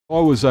I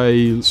was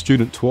a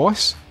student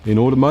twice in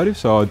automotive,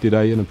 so I did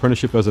an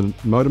apprenticeship as a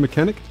motor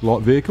mechanic,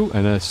 light vehicle,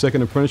 and a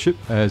second apprenticeship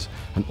as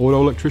an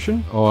auto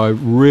electrician. I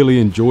really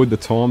enjoyed the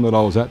time that I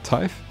was at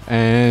TAFE,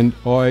 and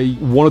I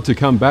wanted to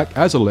come back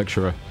as a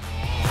lecturer.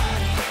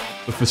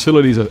 The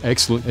facilities are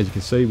excellent. As you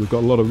can see, we've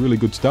got a lot of really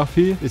good stuff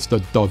here. It's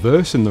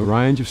diverse in the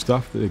range of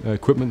stuff, the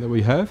equipment that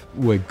we have.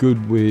 We're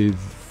good with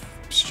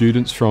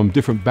students from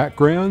different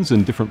backgrounds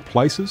and different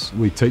places.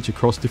 We teach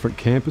across different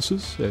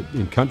campuses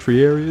in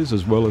country areas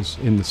as well as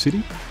in the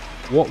city.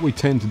 What we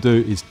tend to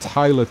do is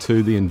tailor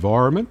to the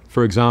environment.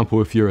 For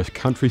example, if you're a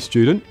country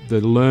student,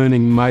 the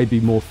learning may be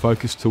more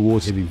focused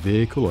towards heavy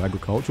vehicle or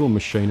agricultural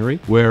machinery,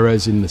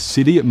 whereas in the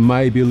city it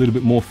may be a little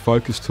bit more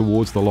focused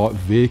towards the light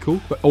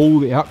vehicle, but all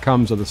the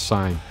outcomes are the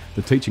same.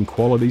 The teaching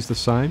quality is the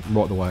same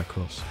right the way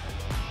across.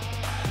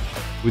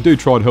 We do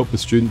try to help the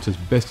students as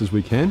best as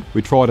we can.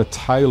 We try to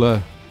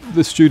tailor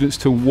the students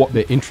to what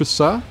their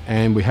interests are,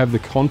 and we have the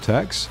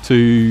contacts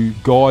to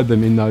guide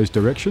them in those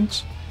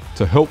directions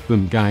to help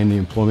them gain the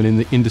employment in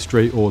the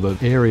industry or the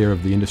area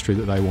of the industry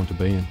that they want to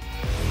be in.